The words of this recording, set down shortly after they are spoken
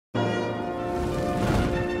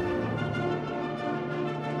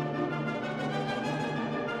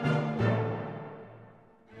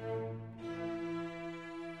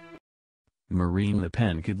Marine Le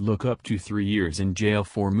Pen could look up to 3 years in jail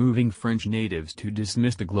for moving French natives to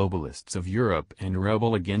dismiss the globalists of Europe and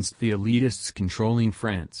rebel against the elitists controlling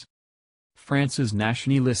France. France's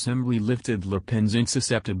National Assembly lifted Le Pen's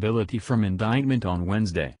insusceptibility from indictment on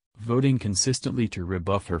Wednesday, voting consistently to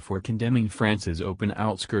rebuff her for condemning France's open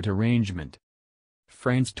outskirt arrangement.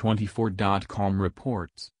 France24.com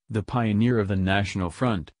reports, the pioneer of the National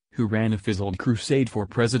Front, who ran a fizzled crusade for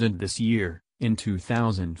president this year, in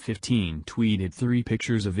 2015 tweeted 3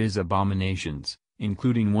 pictures of his abominations,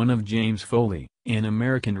 including one of James Foley, an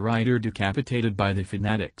American writer decapitated by the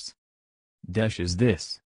fanatics. "Desh is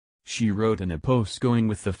this," she wrote in a post going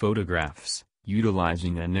with the photographs,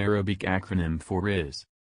 utilizing an Arabic acronym for is.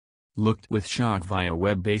 Looked with shock via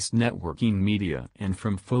web-based networking media and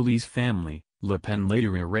from Foley's family, Le Pen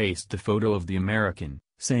later erased the photo of the American,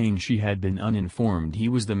 saying she had been uninformed he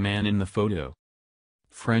was the man in the photo.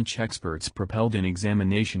 French experts propelled an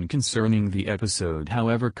examination concerning the episode,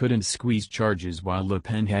 however couldn't squeeze charges while Le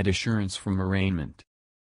Pen had assurance from arraignment.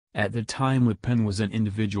 At the time, Le Pen was an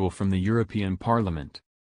individual from the European Parliament.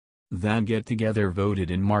 That get-together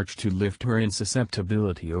voted in March to lift her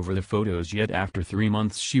insusceptibility over the photos, yet after 3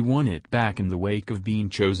 months she won it back in the wake of being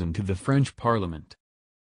chosen to the French Parliament.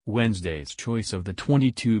 Wednesday's choice of the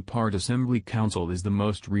 22-part Assembly Council is the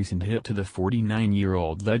most recent hit to the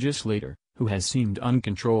 49-year-old legislator, who has seemed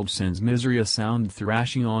uncontrolled since misery, a sound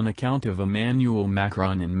thrashing on account of Emmanuel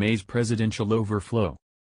Macron in May's presidential overflow.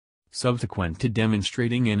 Subsequent to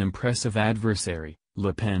demonstrating an impressive adversary,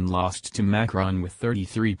 Le Pen lost to Macron with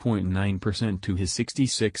 33.9% to his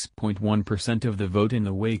 66.1% of the vote in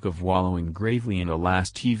the wake of wallowing gravely in a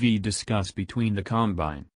last TV discuss between the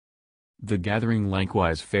combine. The gathering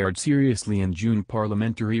likewise fared seriously in June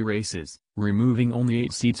parliamentary races, removing only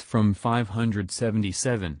 8 seats from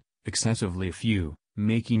 577, excessively few,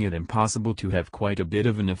 making it impossible to have quite a bit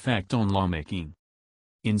of an effect on lawmaking.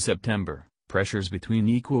 In September, pressures between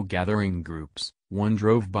equal gathering groups, one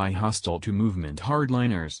drove by hostile to movement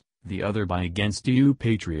hardliners, the other by against EU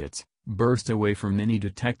patriots, burst away from any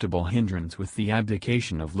detectable hindrance with the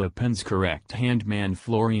abdication of Le Pen's correct-hand man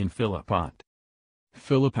Florian Philippot.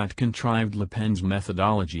 Philippot contrived Le Pen's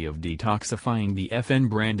methodology of detoxifying the FN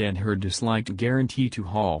brand and her disliked guarantee to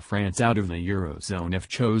haul France out of the Eurozone if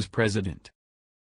chose president.